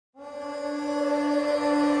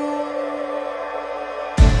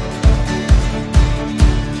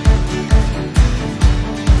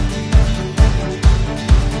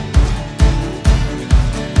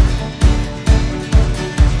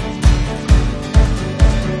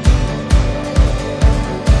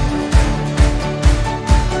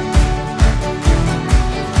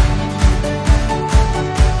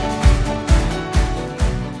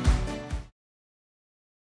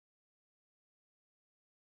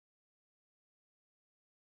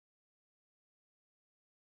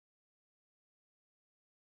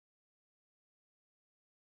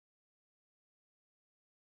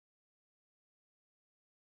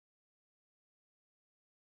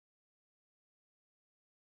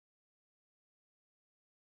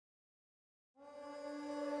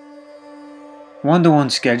One-to-one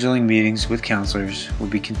scheduling meetings with counselors will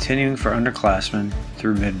be continuing for underclassmen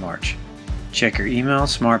through mid-March. Check your email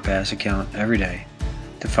SmartPass account every day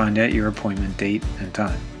to find out your appointment date and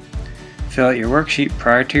time. Fill out your worksheet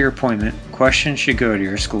prior to your appointment. Questions should go to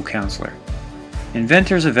your school counselor.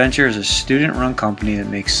 Inventors Adventure is a student-run company that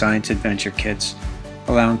makes science adventure kits,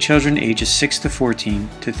 allowing children ages 6 to 14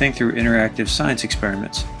 to think through interactive science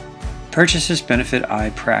experiments. Purchases benefit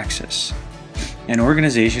iPraxis, an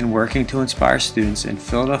organization working to inspire students in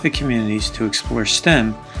Philadelphia communities to explore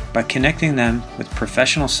STEM by connecting them with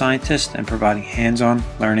professional scientists and providing hands-on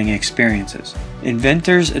learning experiences.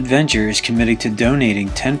 Inventors Adventure is committed to donating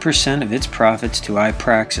 10% of its profits to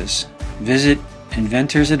iPraxis. Visit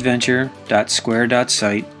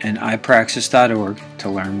inventorsadventure.square.site and ipraxis.org to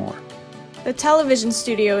learn more. The television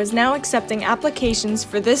studio is now accepting applications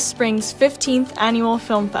for this spring's 15th annual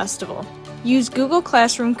film festival. Use Google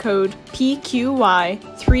Classroom code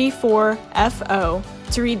PQY34FO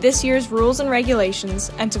to read this year's rules and regulations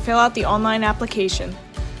and to fill out the online application.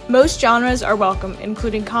 Most genres are welcome,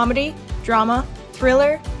 including comedy, drama,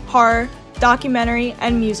 thriller, horror, documentary,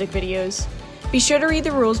 and music videos. Be sure to read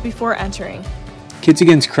the rules before entering. Kids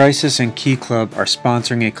Against Crisis and Key Club are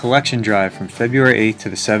sponsoring a collection drive from February 8th to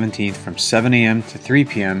the 17th from 7 a.m. to 3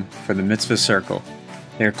 p.m. for the Mitzvah Circle.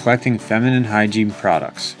 They are collecting feminine hygiene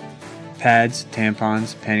products, pads,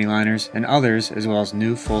 tampons, panty liners, and others, as well as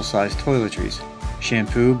new full-size toiletries,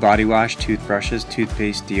 shampoo, body wash, toothbrushes,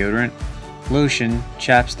 toothpaste, deodorant, lotion,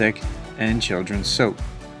 chapstick, and children's soap.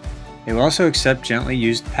 They will also accept gently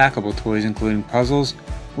used packable toys including puzzles,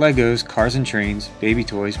 Legos, cars and trains, baby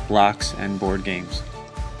toys, blocks, and board games.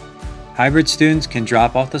 Hybrid students can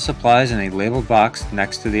drop off the supplies in a labeled box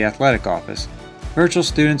next to the athletic office. Virtual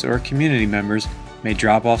students or community members may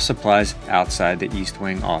drop off supplies outside the East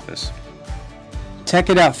Wing office. Tech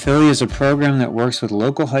It Out Philly is a program that works with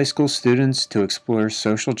local high school students to explore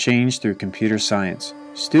social change through computer science.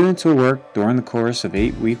 Students will work during the course of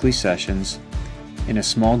 8 weekly sessions in a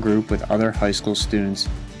small group with other high school students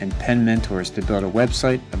and pen mentors to build a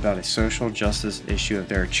website about a social justice issue of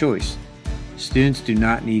their choice. Students do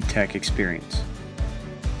not need tech experience.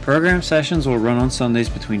 Program sessions will run on Sundays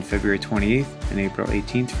between February 28th and April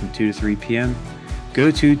 18th from 2 to 3 p.m. Go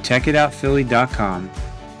to techitoutphilly.com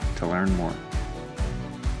to learn more.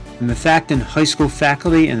 The Methacton High School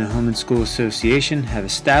faculty and the Home and School Association have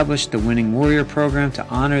established the Winning Warrior program to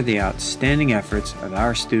honor the outstanding efforts of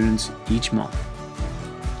our students each month.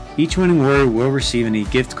 Each Winning Warrior will receive an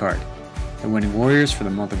e-gift card. The Winning Warriors for the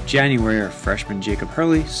month of January are freshman Jacob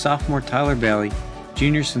Hurley, sophomore Tyler Bailey,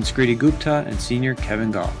 junior Sanskriti Gupta, and senior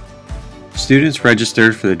Kevin Gall. Students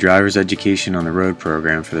registered for the Driver's Education on the Road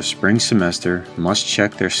program for the spring semester must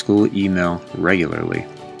check their school email regularly.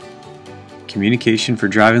 Communication for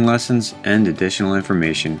driving lessons and additional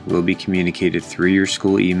information will be communicated through your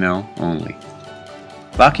school email only.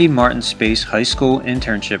 Lockheed Martin Space High School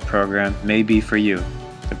Internship Program may be for you.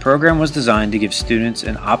 The program was designed to give students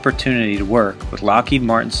an opportunity to work with Lockheed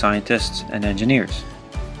Martin scientists and engineers.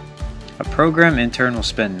 A program intern will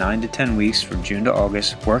spend 9 to 10 weeks from June to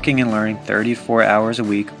August working and learning 34 hours a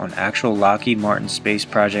week on actual Lockheed Martin space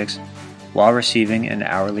projects while receiving an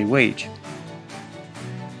hourly wage.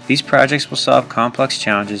 These projects will solve complex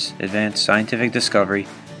challenges, advance scientific discovery,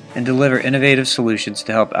 and deliver innovative solutions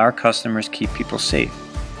to help our customers keep people safe.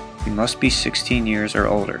 You must be 16 years or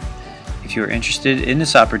older. If you are interested in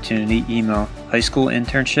this opportunity, email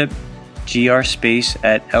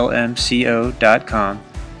highschoolinternship@lmco.com.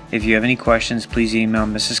 If you have any questions, please email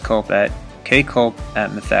Mrs. Culp at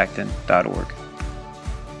kculp@methacton.org.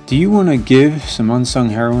 Do you want to give some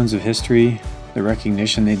unsung heroines of history the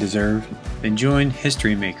recognition they deserve? Then join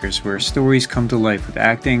History Makers, where stories come to life with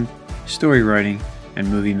acting, story writing, and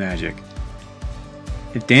movie magic.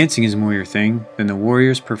 If dancing is more your thing, then the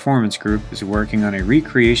Warriors Performance Group is working on a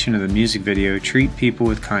recreation of the music video Treat People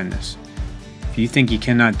with Kindness. If you think you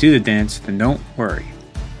cannot do the dance, then don't worry.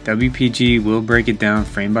 WPG will break it down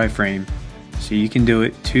frame by frame, so you can do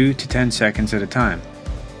it 2 to 10 seconds at a time.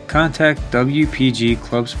 Contact WPG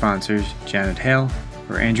club sponsors Janet Hale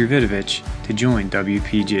or Andrew Vidovich to join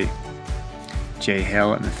WPG.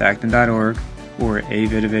 jhale@methacton.org or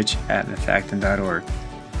avidovich@methacton.org.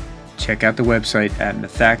 Check out the website at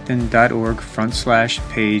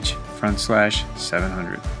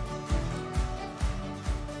methacton.org/page/700.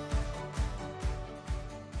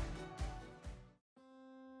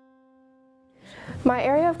 My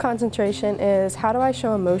area of concentration is how do I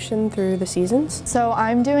show emotion through the seasons? So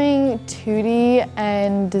I'm doing 2D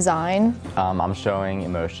and design. I'm showing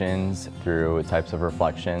emotions through types of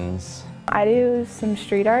reflections. I do some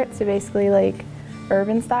street art, so basically like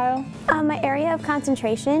urban style. My area of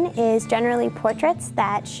concentration is generally portraits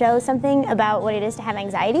that show something about what it is to have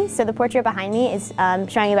anxiety. So the portrait behind me is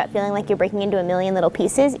showing about feeling like you're breaking into a million little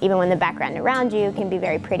pieces, even when the background around you can be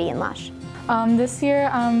very pretty and lush. This year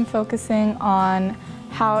I'm focusing on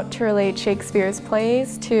how to relate Shakespeare's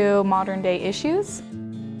plays to modern day issues.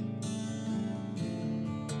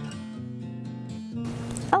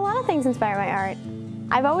 A lot of things inspire my art.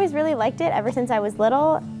 I've always really liked it ever since I was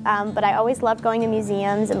little, but I always loved going to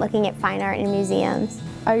museums and looking at fine art in museums.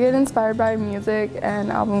 I get inspired by music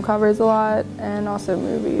and album covers a lot, and also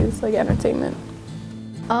movies, like entertainment.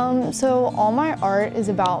 So all my art is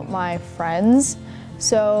about my friends.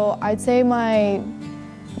 So I'd say my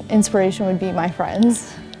inspiration would be my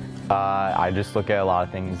friends. I just look at a lot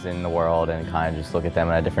of things in the world and kind of just look at them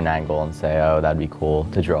at a different angle and say, oh, that'd be cool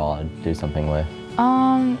to draw and do something with.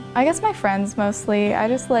 I guess my friends mostly. I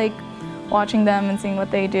just like watching them and seeing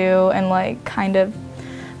what they do and like kind of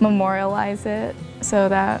memorialize it so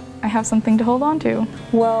that I have something to hold on to.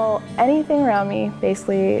 Well, anything around me,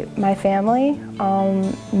 basically my family,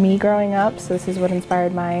 me growing up, so this is what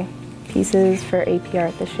inspired my pieces for AP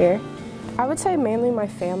Art this year. I would say mainly my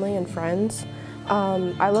family and friends.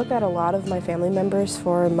 I look at a lot of my family members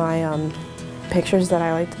for my pictures that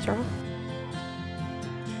I like to draw.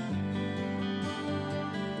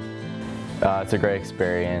 It's a great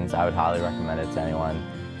experience. I would highly recommend it to anyone.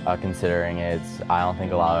 Considering I don't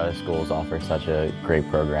think a lot of other schools offer such a great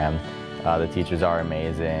program. The teachers are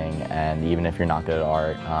amazing, and even if you're not good at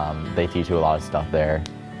art, they teach you a lot of stuff there.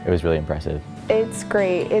 It was really impressive. It's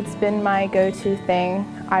great. It's been my go-to thing.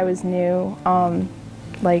 I was new.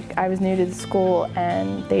 I was new to the school,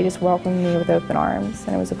 and they just welcomed me with open arms,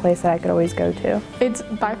 and it was a place that I could always go to. It's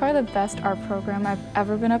by far the best art program I've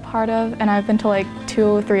ever been a part of, and I've been to like 2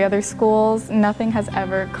 or 3 other schools. Nothing has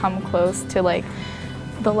ever come close to like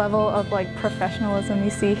the level of like professionalism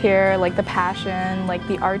you see here, like the passion, like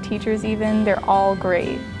the art teachers even, they're all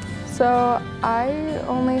great. So I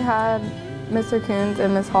only had Mr. Coons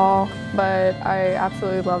and Ms. Hall, but I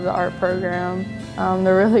absolutely love the art program.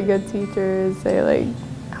 They're really good teachers. They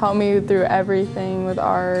helped me through everything with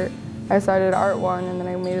art. I started Art 1 and then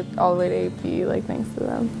I made it all the way to AP, thanks to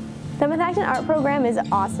them. The Methacton art program is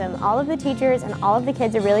awesome. All of the teachers and all of the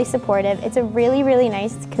kids are really supportive. It's a really, really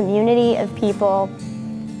nice community of people.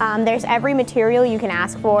 There's every material you can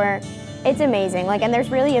ask for. It's amazing. And there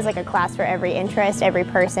really is a class for every interest, every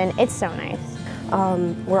person. It's so nice.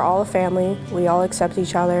 We're all a family. We all accept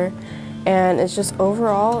each other. And it's just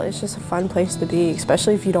overall, it's just a fun place to be,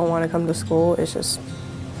 especially if you don't want to come to school. It's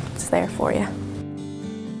there for you.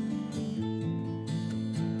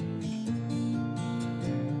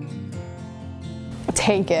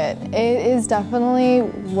 Take it. It is definitely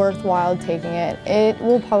worthwhile taking it. It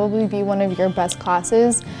will probably be one of your best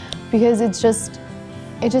classes because it just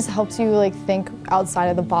helps you think outside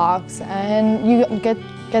of the box, and you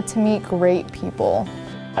get to meet great people.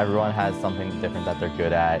 Everyone has something different that they're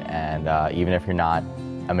good at, and even if you're not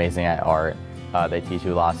amazing at art, they teach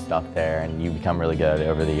you a lot of stuff there, and you become really good at it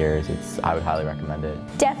over the years. I would highly recommend it.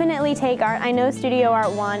 Definitely take art. I know Studio Art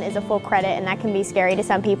 1 is a full credit, and that can be scary to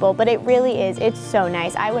some people, but it really is. It's so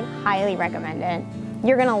nice. I would highly recommend it.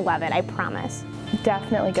 You're gonna love it, I promise.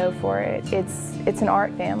 Definitely go for it. It's an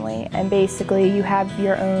art family, and basically you have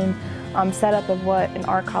your own setup of what an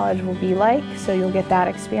art college will be like, so you'll get that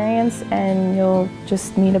experience, and you'll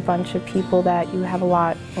just meet a bunch of people that you have a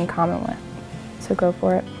lot in common with. So go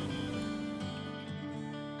for it.